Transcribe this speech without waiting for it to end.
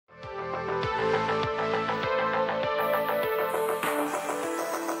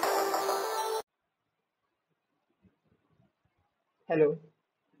Hello,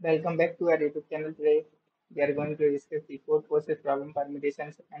 welcome back to our YouTube channel. Today we are going to discuss the Codeforces problem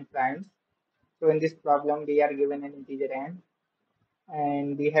permutations and primes. So in this problem we are given an integer n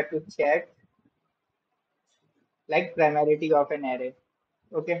and we have to check like primarity of an array.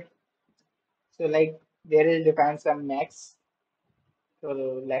 Okay, so like there is defined some max.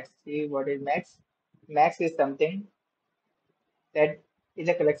 So let's see what is max. Max is something that is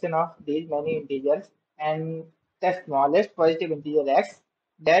a collection of these many integers and the smallest positive integer x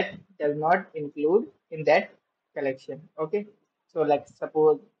that does not include in that collection. Okay, so like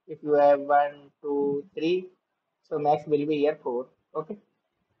suppose if you have 1 2 3, so max will be here 4. Okay,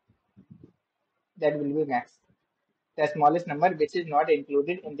 that will be max, the smallest number which is not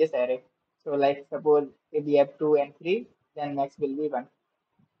included in this array. So like suppose if we have 2 and 3, then max will be 1.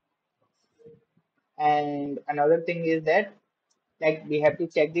 And another thing is that like we have to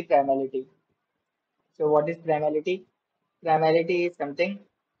check the primality. So what is primality? Primality is something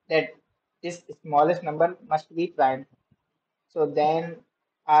that this smallest number must be prime. So then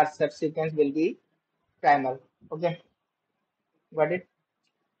our subsequence will be primal. Okay, got it?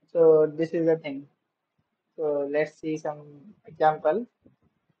 So this is the thing. So let's see some example.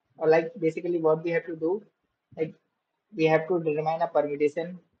 Or like basically what we have to do, like we have to determine a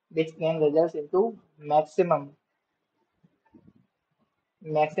permutation which can result into maximum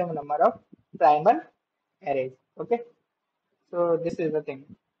number of primal arrays. Okay, so this is the thing.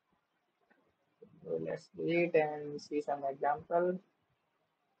 So let's read and see some example.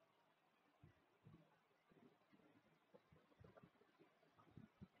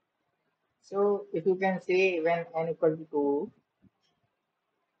 So if you can say when n equal to 2,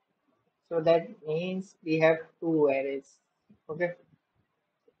 so that means we have two arrays. Okay,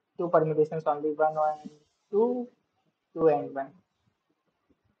 two permutations only, one and two, two and one.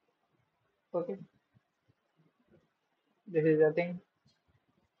 Okay, this is the thing.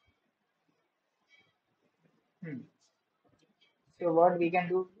 Hmm. So what we can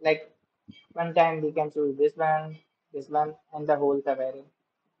do, like one time we can choose this one, and the whole sub-array.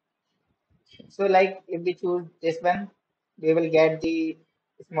 So like if we choose this one, we will get the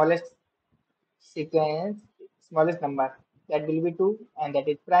smallest sequence, smallest number. That will be 2, and that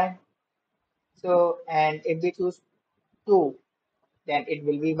is prime. So and if we choose 2, then it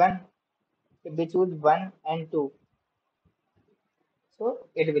will be 1. If we choose 1 and 2, so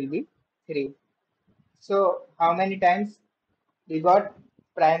it will be 3. So how many times we got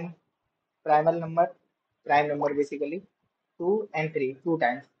prime primal number, prime number basically 2 and 3, two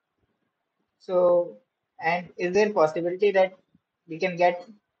times. So and is there possibility that we can get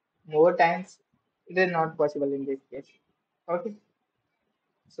more times? It is not possible in this case. Okay.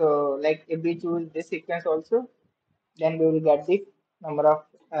 So like if we choose this sequence also, then we will get the number of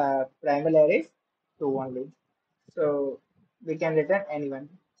primal arrays 2 only. So we can return anyone.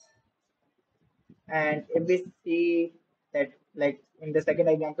 And if we see that like in the second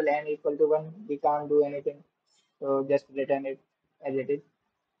example n equal to 1, we can't do anything. So just return it as it is.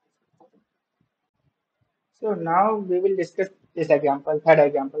 So now we will discuss this example, third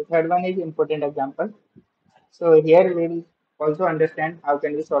example. Third one is important example. So here we will also understand how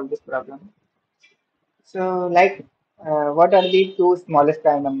can we solve this problem. So like what are the two smallest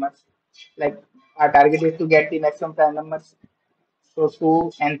prime numbers? Like our target is to get the maximum prime numbers. So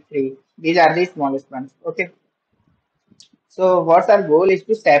 2 and 3. These are the smallest ones. Okay. So what's our goal is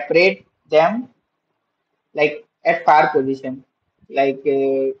to separate them like at far position, like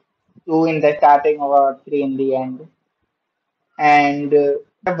 2 in the starting or 3 in the end, and the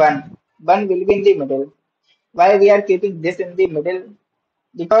one will be in the middle. Why we are keeping this in the middle?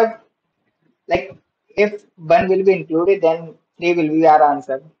 Because like if one will be included, then 3 will be our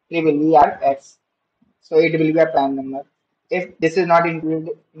answer. 3 will be our x. So it will be a prime number. If this is not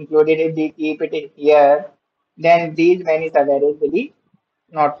included, if we keep it here, then these many sub-arrays will be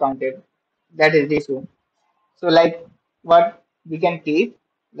not counted. That is the issue. So like what we can keep,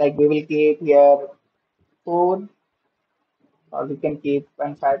 like we will keep here 4 or we can keep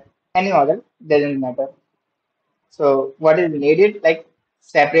 0.5, any order, doesn't matter. So what is needed, like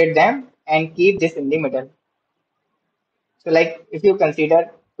separate them and keep this in the middle. So like if you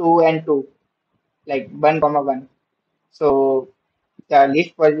consider 2 and 2, like 1 comma 1. So the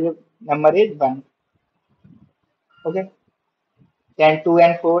least positive number is 1. Okay. Then 2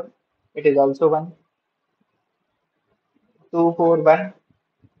 and 4, it is also 1. 2, 4, 1,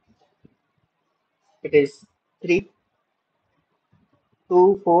 it is 3.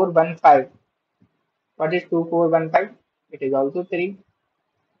 2, 4, 1, 5. What is 2, 4, 1, 5? It is also 3.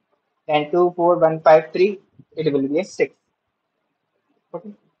 And 2, 4, 1, 5, 3, it will be a 6. Okay.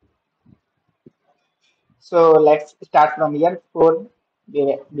 So let's start from here. 4, we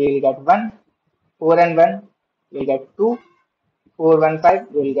will get 1. 4 and 1, we will get 2. 4, 1, 5,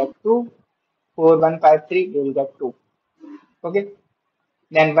 we will get 2. 4, 1, 5, 3, we will get 2. Okay.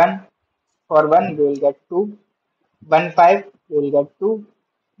 Then 1, for 1, we will get 2. 1, 5, we will get 2.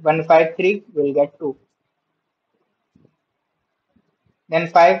 1, 5, 3, we will get 2. Then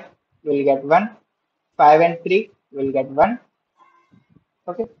 5, we will get 1. 5 and 3, we will get 1.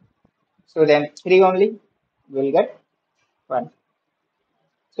 Okay. So then 3 only, we will get 1.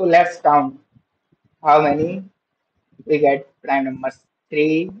 So let's count how many we get prime numbers.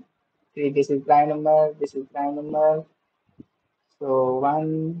 3, 3, this is prime number, this is prime number. So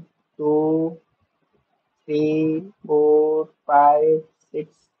 1, 2, 3, 4, 5,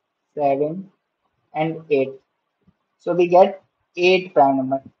 6, 7, and 8. So we get 8 prime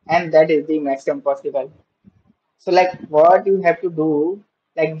numbers, and that is the maximum possible. So like what you have to do,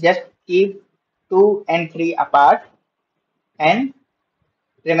 like just keep 2 and 3 apart and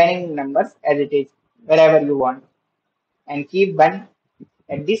remaining numbers as it is wherever you want, and keep 1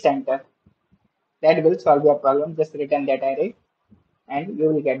 at the center. That will solve your problem. Just return that array and you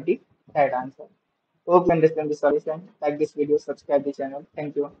will get the right answer. Hope you understand the solution. Like this video, subscribe the channel.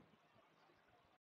 Thank you.